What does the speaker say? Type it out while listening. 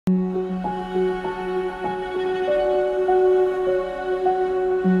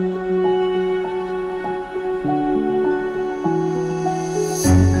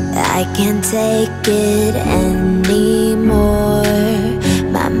can't take it anymore.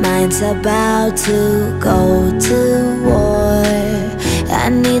 My mind's about to go to war. I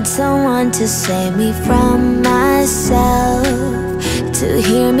need someone to save me from myself, to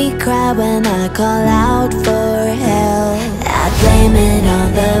hear me cry when I call out for help. I blame it on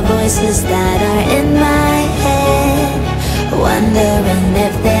the voices that are in my head, wondering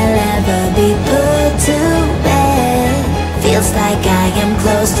if they'll ever be put to bed. Feels like I am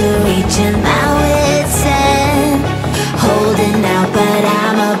close to reaching my wit's end, holding out but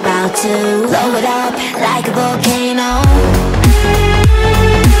I'm about to blow it up like a volcano.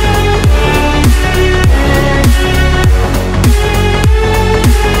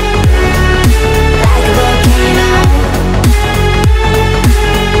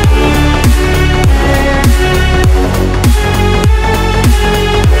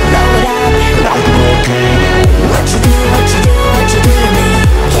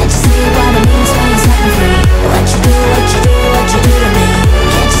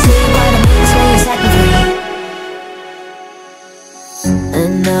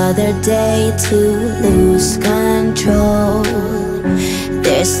 Another day to lose control.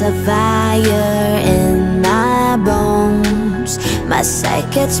 There's a fire in my bones. My sight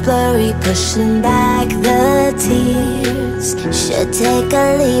gets blurry, pushing back the tears. Should take a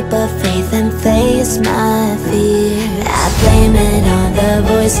leap of faith and face my fear. I blame it on the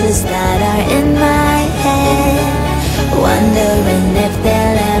voices that are in my head, wondering if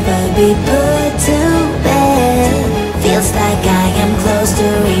they'll ever be put to bed. Feels like I am close to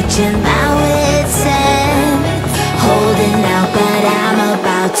reaching my wit's end, holding out but I'm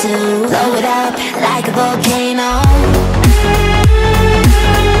about to blow it up like a volcano.